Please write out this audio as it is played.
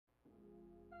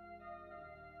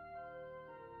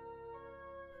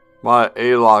My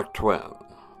Elak Twin.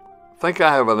 Think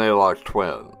I have an Elak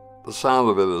twin. The sound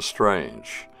of it is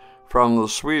strange. From the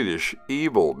Swedish,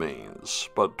 evil means,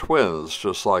 but twins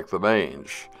just like the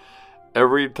mange.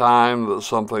 Every time that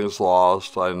something's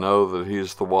lost, I know that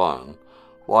he's the one.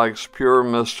 Likes pure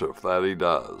mischief, that he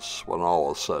does, when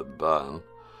all is said and done.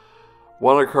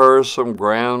 When occurs some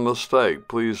grand mistake,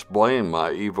 please blame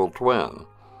my evil twin.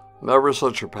 Never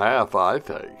such a path I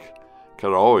take.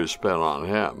 Can always spin on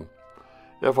him.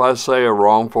 If I say a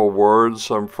wrongful word,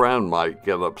 some friend might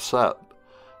get upset.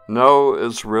 No,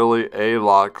 it's really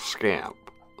Elak scamp.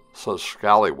 Such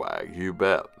scallywag, you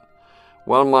bet.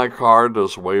 When my car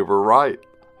does waver right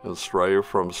and stray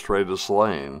from straightest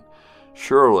lane,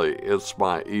 surely it's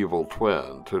my evil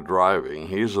twin. To driving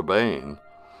he's a bane.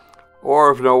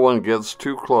 Or if no one gets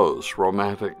too close,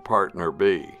 romantic partner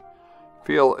be.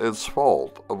 Feel it's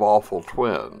fault of awful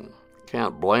twin.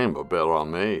 Can't blame a bit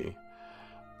on me.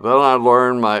 Then I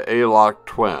learned my Elak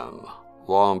twin,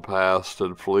 long past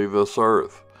did flee this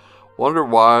earth. Wonder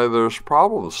why there's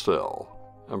problems still,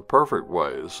 in perfect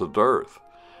ways a dearth.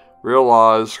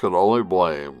 Realize could only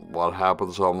blame what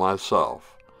happens on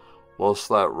myself, lest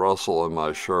that rustle in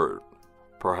my shirt,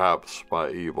 perhaps my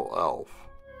evil elf.